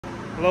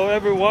Hello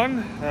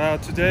everyone,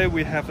 today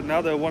we have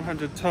another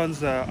 100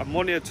 tons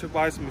ammonia tube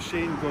ice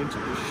machine going to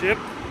be shipped.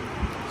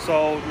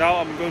 So now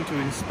I'm going to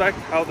inspect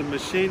how the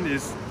machine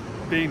is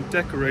being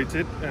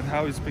decorated and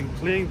how it's been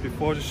cleaned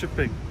before the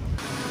shipping.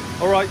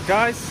 Alright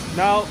guys,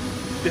 now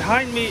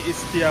behind me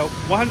is the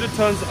 100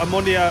 tons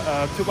ammonia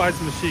tube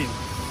ice machine.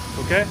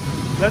 Okay,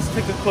 let's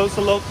take a closer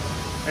look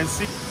and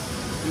see.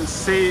 You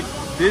see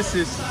this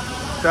is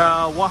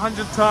the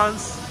 100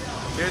 tons,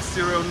 okay,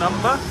 serial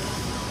number.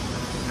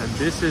 And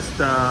this is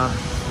the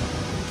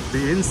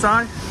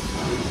inside.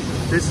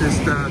 This is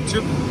the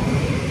tube,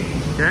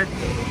 okay,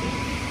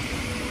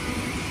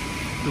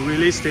 to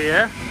release the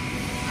air.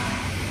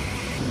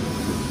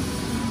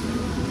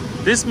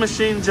 This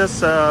machine just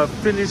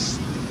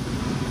finished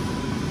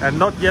and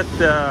not yet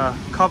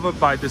covered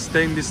by the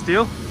stainless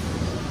steel.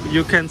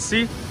 You can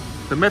see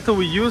the metal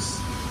we use.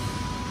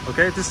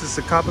 Okay, this is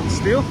the carbon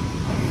steel.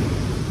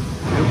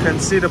 You can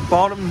see the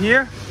bottom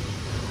here.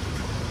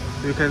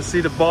 You can see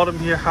the bottom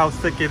here, how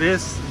thick it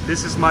is.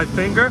 This is my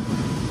finger.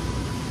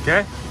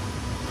 Okay,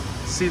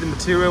 see the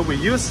material we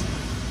use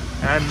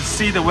and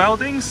see the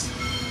weldings.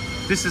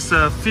 This is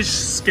a fish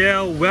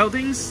scale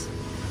weldings.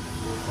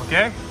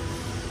 Okay,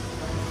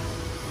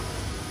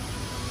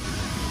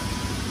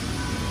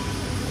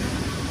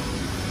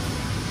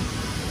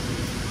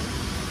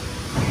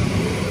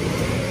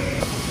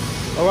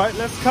 all right,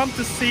 let's come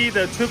to see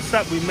the tubes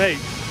that we made.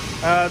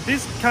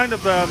 This kind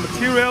of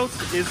materials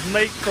is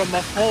made from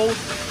a whole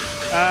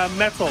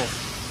metal.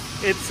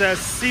 It's a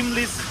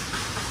seamless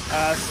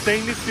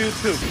stainless steel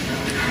tube.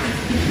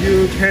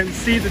 You can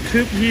see the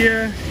tube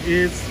here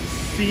is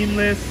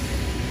seamless.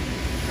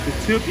 The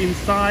tube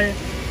inside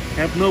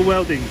have no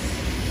weldings.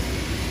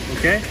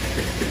 Okay,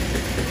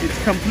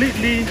 it's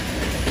completely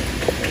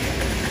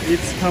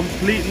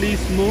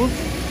smooth.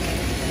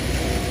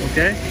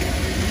 Okay,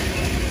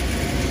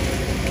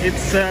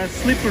 it's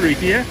slippery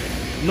here,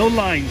 no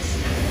lines.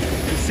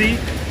 You see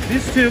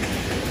this tube,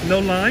 no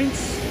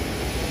lines.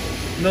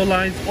 No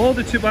lines. All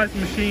the tube ice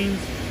machines,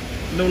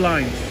 no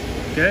lines.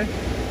 Okay,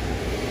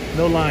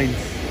 no lines.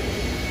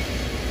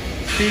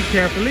 See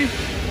carefully.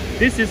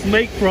 This is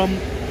made from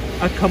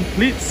a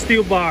complete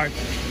steel bar,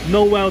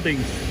 no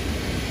weldings.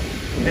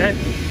 Okay.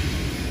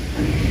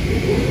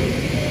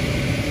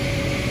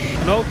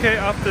 Okay,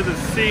 after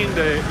seeing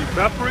the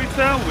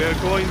evaporator, we are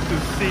going to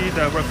see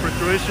the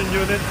refrigeration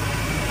unit.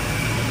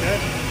 Okay.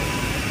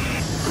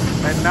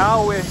 And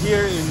now we're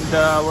here in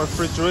the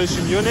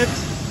refrigeration unit.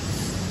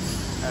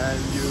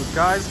 And you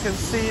guys can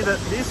see that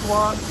this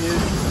one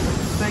is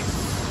fixed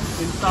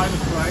inside the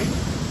frame.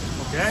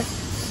 Okay,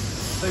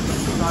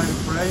 fixed inside the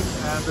frame,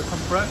 and the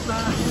compressor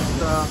is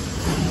the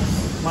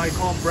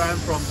Micron brand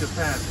from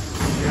Japan.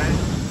 Okay,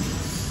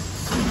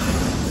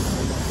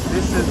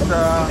 this is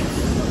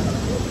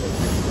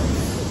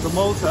the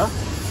motor.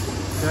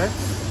 Okay,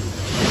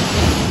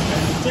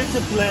 and the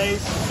injector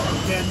plate, you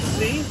can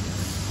see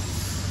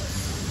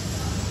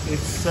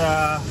it's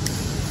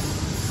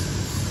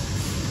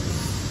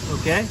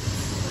okay.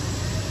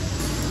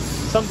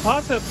 Some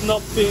parts have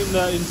not been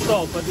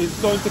installed, but it's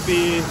going to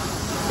be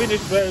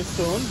finished very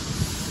soon.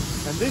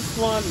 And this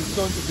one is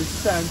going to be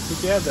sent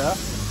together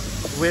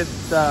with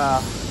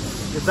the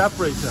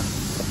evaporator.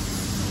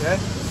 Okay,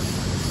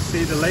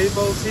 see the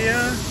labels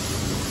here.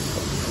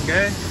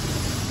 Okay,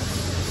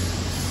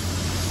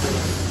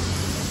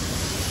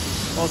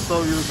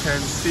 also you can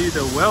see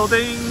the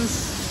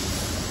weldings.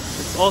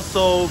 It's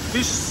also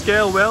fish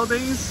scale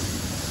weldings.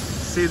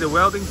 See the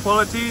welding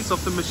qualities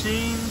of the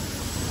machine.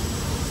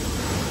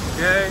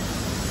 Okay,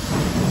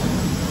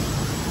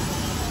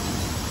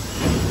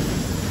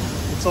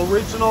 it's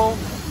original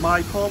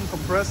Micron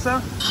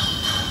compressor,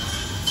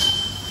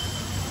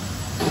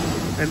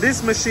 and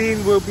this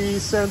machine will be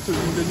sent to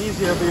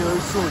Indonesia very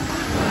soon.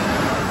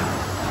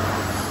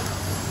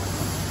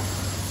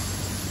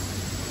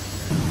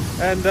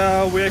 And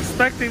we're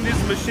expecting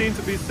this machine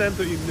to be sent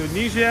to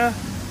Indonesia,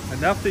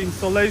 and after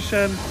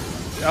installation,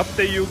 we'll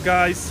update you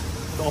guys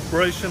the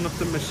operation of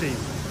the machine.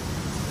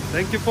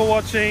 Thank you for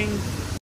watching.